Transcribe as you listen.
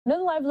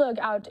Another live look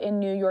out in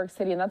New York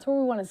City, and that's where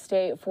we want to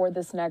stay for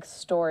this next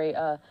story.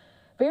 A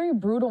very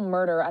brutal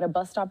murder at a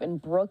bus stop in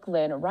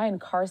Brooklyn. Ryan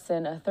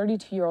Carson, a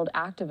 32-year-old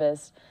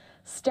activist,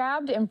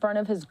 stabbed in front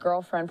of his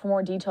girlfriend. For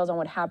more details on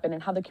what happened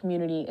and how the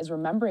community is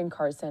remembering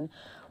Carson,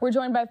 we're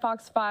joined by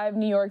Fox 5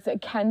 New York's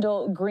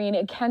Kendall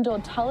Green.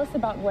 Kendall, tell us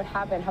about what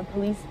happened. Have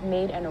police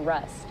made an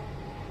arrest?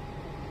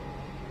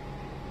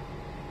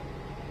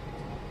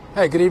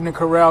 Hey, good evening,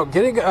 Carel.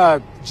 Getting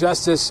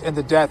justice in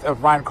the death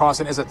of Ryan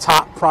Carson is a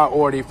top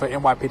priority for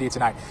NYPD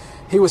tonight.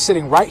 He was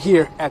sitting right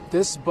here at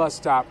this bus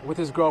stop with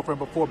his girlfriend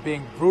before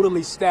being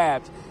brutally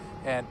stabbed.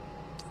 And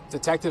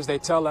detectives, they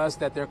tell us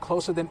that they're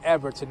closer than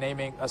ever to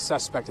naming a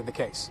suspect in the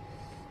case.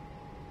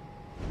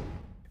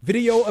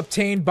 Video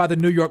obtained by the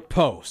New York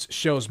Post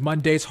shows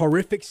Monday's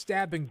horrific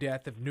stabbing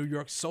death of New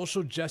York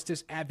social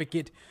justice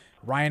advocate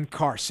Ryan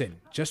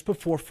Carson just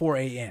before 4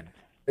 a.m.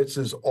 It's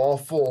as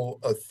awful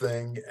a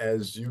thing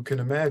as you can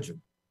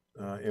imagine.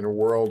 In a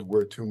world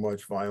where too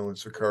much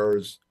violence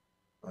occurs,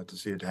 to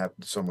see it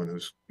happen to someone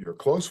who's you're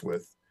close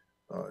with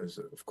is,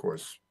 of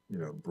course,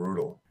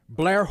 brutal.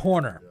 Blair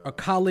Horner, a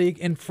colleague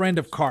and friend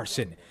of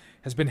Carson,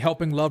 has been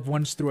helping loved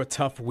ones through a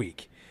tough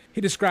week. He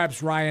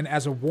describes Ryan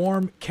as a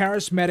warm,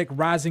 charismatic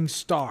rising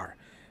star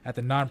at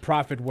the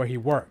nonprofit where he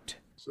worked.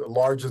 He's a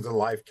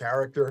larger-than-life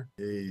character.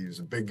 He's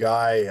a big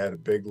guy, had a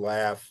big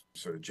laugh,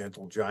 sort of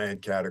gentle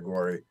giant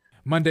category.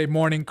 Monday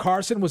morning,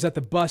 Carson was at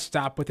the bus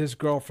stop with his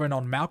girlfriend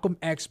on Malcolm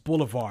X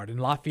Boulevard and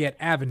Lafayette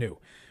Avenue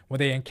when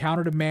they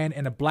encountered a man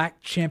in a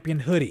black Champion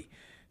hoodie,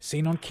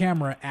 seen on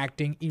camera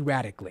acting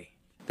erratically.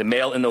 The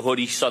male in the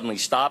hoodie suddenly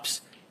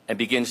stops and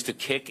begins to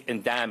kick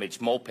and damage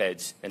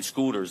mopeds and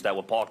scooters that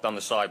were parked on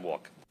the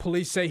sidewalk.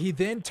 Police say he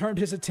then turned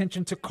his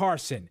attention to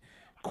Carson,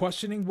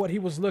 questioning what he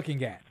was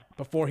looking at,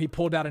 before he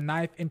pulled out a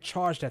knife and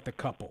charged at the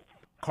couple.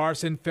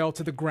 Carson fell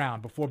to the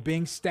ground before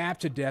being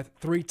stabbed to death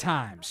 3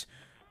 times.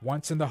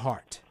 Once in the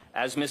heart.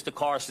 As Mr.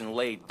 Carson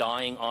lay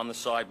dying on the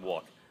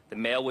sidewalk, the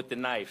male with the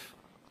knife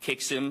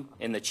kicks him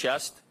in the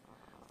chest,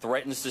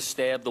 threatens to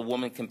stab the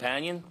woman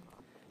companion,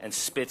 and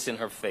spits in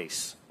her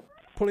face.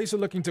 Police are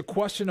looking to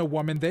question a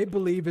woman they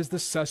believe is the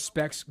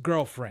suspect's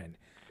girlfriend.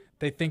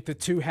 They think the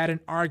two had an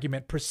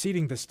argument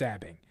preceding the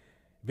stabbing.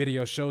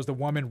 Video shows the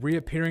woman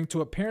reappearing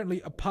to apparently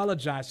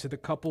apologize to the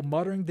couple,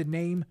 muttering the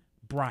name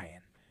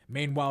Brian.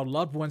 Meanwhile,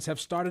 loved ones have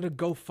started a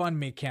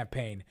GoFundMe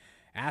campaign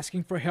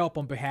asking for help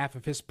on behalf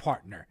of his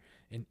partner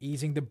in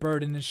easing the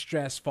burden and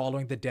stress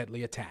following the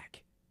deadly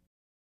attack.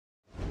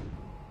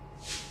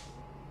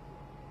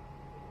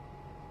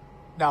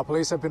 Now,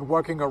 police have been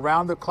working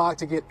around the clock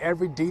to get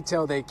every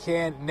detail they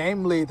can,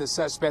 namely the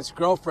suspect's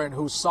girlfriend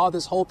who saw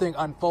this whole thing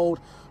unfold,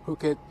 who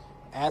could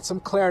add some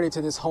clarity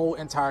to this whole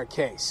entire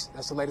case.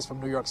 That's the latest from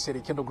New York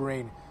City. Kendall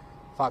Green,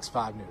 Fox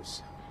 5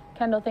 News.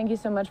 Kendall, thank you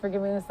so much for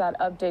giving us that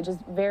update. Just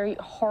very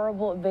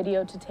horrible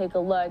video to take a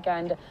look,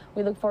 and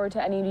we look forward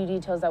to any new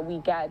details that we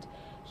get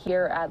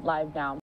here at LiveNOW.